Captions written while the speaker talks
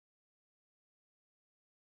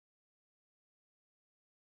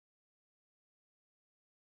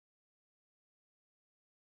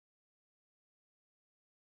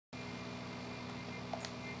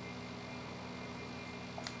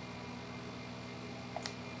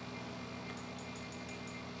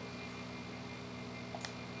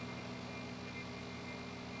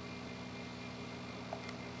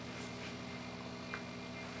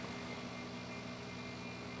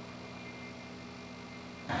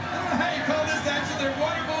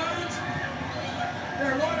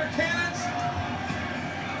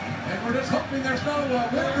we're just hoping there's no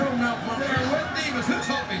wardrobe malfunction. They're with Divas.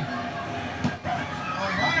 Who's hoping?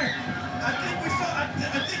 All right. I think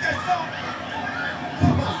I saw.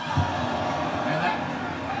 And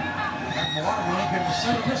that water link is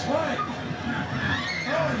set this way.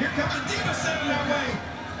 Oh, and here comes the Divas setting that way.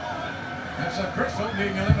 That's Crystal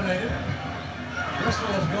being eliminated.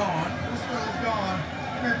 Crystal is gone. Crystal is gone.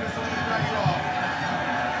 Come here, Crystal. Let me drag you off.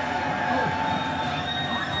 Oh.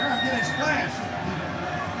 There, I'm getting splashed.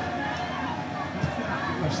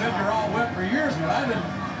 I've said you're all wet for years, but I didn't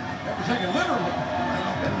ever take it literally.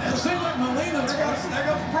 It seems like Melina. There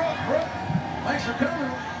goes Brooke. Brooke, thanks for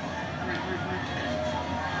coming.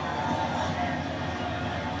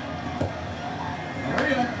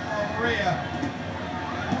 Maria. Oh, Maria.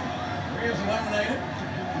 Maria's eliminated.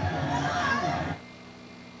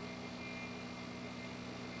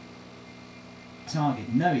 Target,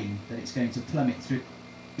 knowing that it's going to plummet through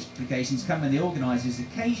applications, come when the organisers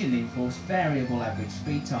occasionally enforce variable average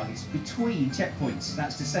speed targets between checkpoints.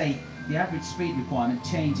 That's to say, the average speed requirement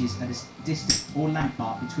changes at a distance or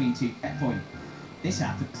landmark between two checkpoints. This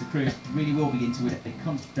happens, the crews really will begin to be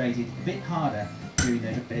concentrated a bit harder during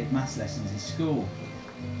their maths lessons in school.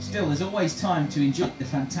 Still, there's always time to enjoy the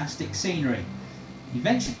fantastic scenery.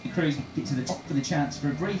 Eventually, the crews get to the top for the chance for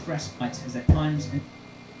a brief respite as their climbs and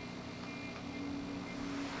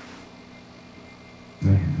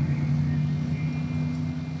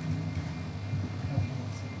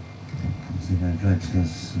See how Dredge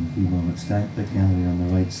does a few moments down, big gallery on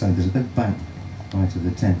the right side. There's a big bank right of the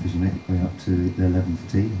 10th as you make your way up to the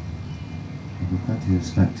 11th tee. There'll be plenty of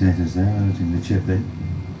spectators there out in the chip in.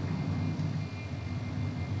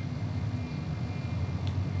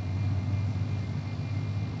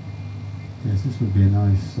 Yes, this would be a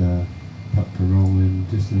nice putt to roll in,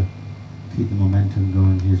 just to keep the momentum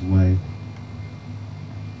going his way.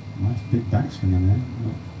 Nice big backswing in there.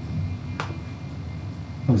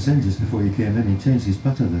 I was saying just before you came in, he changed his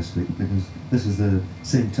putter this week because this is the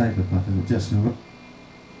same type of putter that Justin.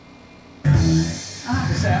 I have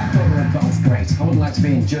to say, I thought they were both great. I wouldn't like to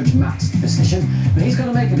be in Judge Matt's decision, but he's got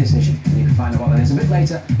to make a decision, and you can find out what that is a bit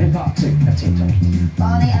later in part 2 of Team Talk.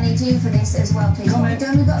 Barney, I need you for this as well, please. What we've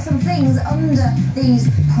done, we've got some things under these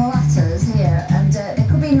platters here, and there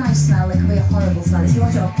could be a nice smell, there could be a horrible smell. It's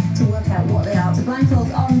your job to work out what they are. So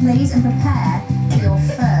blindfolds on, please, and prepare for your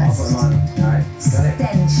first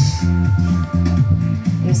stench.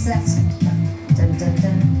 Are you set? Dun, dun,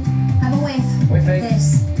 dun. Have a whiff. Whiffing.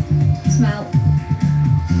 This. Smell.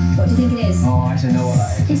 What do you think it is? Oh, I actually know what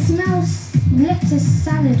that is. It smells lettuce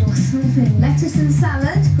salad or something. Lettuce and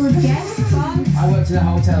salad, good guess. Fun. I worked in a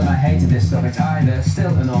hotel and I hated this stuff. It's either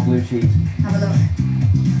Stilton or blue cheese. Have a look.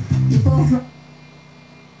 You both.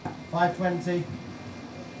 520.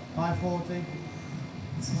 540.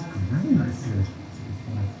 This is great.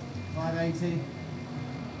 580.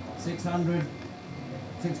 600.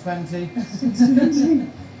 620.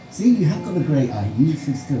 See, you have got a great eye. You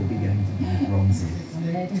should still be going to be bronzes.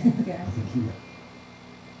 I think you